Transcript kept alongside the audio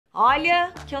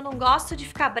Olha que eu não gosto de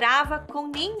ficar brava com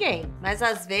ninguém, mas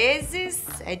às vezes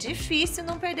é difícil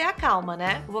não perder a calma,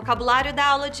 né? O vocabulário da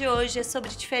aula de hoje é sobre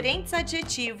diferentes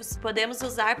adjetivos que podemos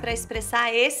usar para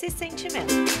expressar esse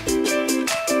sentimento.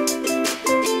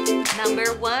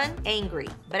 Number 1, angry.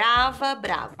 Brava,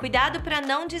 bravo. Cuidado para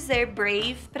não dizer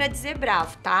brave para dizer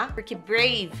bravo, tá? Porque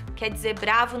brave quer dizer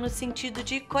bravo no sentido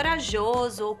de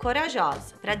corajoso ou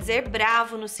corajosa. Para dizer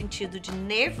bravo no sentido de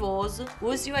nervoso,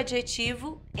 use o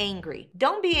adjetivo angry.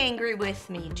 Don't be angry with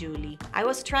me, Julie. I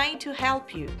was trying to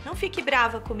help you. Não fique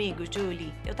brava comigo,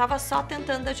 Julie. Eu tava só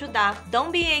tentando ajudar.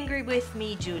 Don't be angry with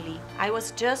me, Julie. I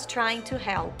was just trying to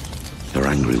help. You're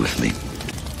angry with me.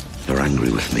 You're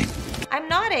angry with me. I'm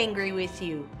not angry with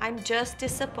you. I'm just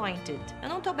disappointed. Eu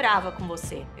não tô brava com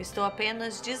você. Eu estou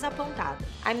apenas desapontada.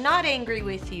 I'm not angry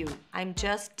with you. I'm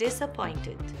just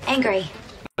disappointed. Angry.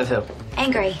 With who?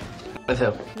 Angry. With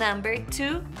who? Number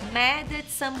 2, mad at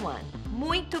someone.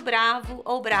 Muito bravo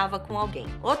ou brava com alguém.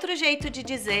 Outro jeito de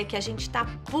dizer que a gente tá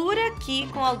por aqui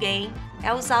com alguém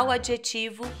é usar o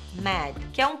adjetivo mad,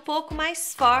 que é um pouco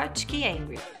mais forte que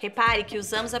angry. Repare que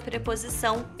usamos a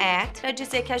preposição at para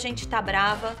dizer que a gente tá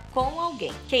brava com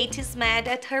alguém. Kate is mad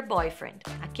at her boyfriend.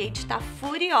 A Kate tá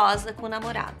furiosa com o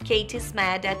namorado. Kate is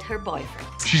mad at her boyfriend.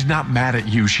 She's not mad at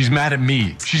you, she's mad at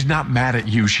me. She's not mad at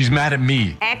you, she's mad at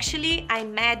me. Actually,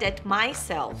 I'm mad at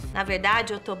myself. Na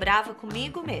verdade, eu tô brava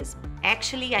comigo mesmo.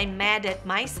 Actually, I'm mad at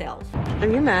myself. Are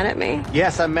you mad at me?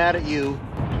 Yes, I'm mad at you.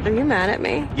 Are you mad at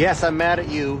me? Yes, I'm mad at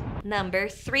you. Number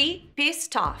 3,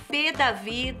 pissed off. P da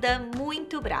vida,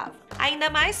 muito bravo.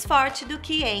 Ainda mais forte do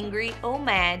que angry ou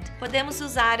mad, podemos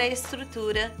usar a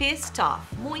estrutura pissed off.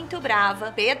 Muito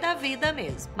brava, P da vida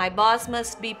mesmo. My boss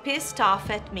must be pissed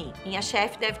off at me. Minha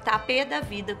chefe deve estar pé da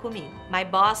vida comigo. My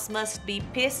boss must be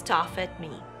pissed off at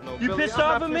me. You pissed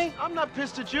off at me? I'm not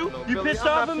pissed at you. You pissed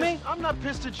off at me? I'm not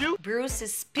pissed at you. Bruce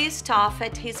is pissed off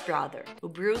at his brother. O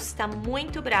Bruce tá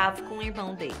muito bravo com o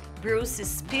irmão dele. Bruce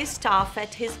is pissed off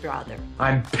at his brother.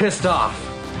 I'm pissed off.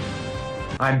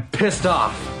 I'm pissed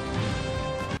off.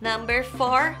 Number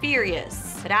 4,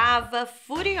 furious. Brava,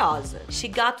 furiosa. She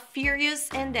got furious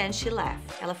and then she left.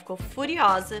 Ela ficou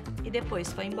furiosa e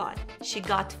depois foi embora. She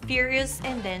got furious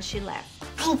and then she left.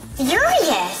 I'm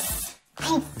furious.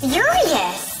 I'm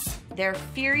furious. They're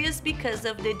furious because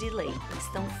of the delay.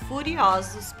 Estão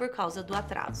furiosos por causa do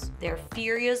atraso. They're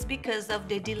furious because of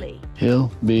the delay.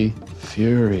 He'll be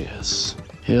furious.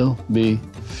 He'll be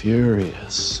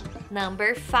furious.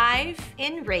 Number 5,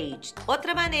 enraged.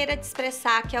 Outra maneira de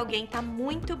expressar que alguém tá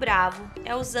muito bravo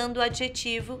é usando o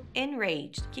adjetivo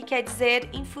enraged, que quer dizer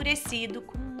enfurecido,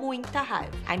 com muita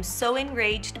raiva. I'm so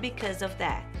enraged because of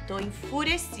that. Tô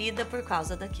enfurecida por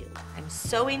causa daquilo. I'm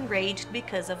so enraged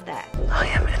because of that. I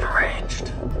am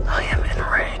enraged. I am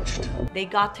enraged. They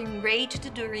got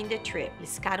enraged during the trip.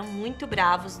 Eles ficaram muito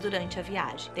bravos durante a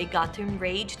viagem. They got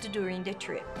enraged during the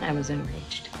trip. I was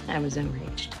enraged. I was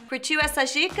enraged. Curtiu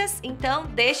essas dicas? Então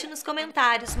deixe nos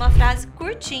comentários uma frase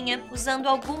curtinha usando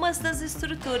algumas das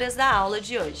estruturas da aula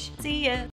de hoje. See ya!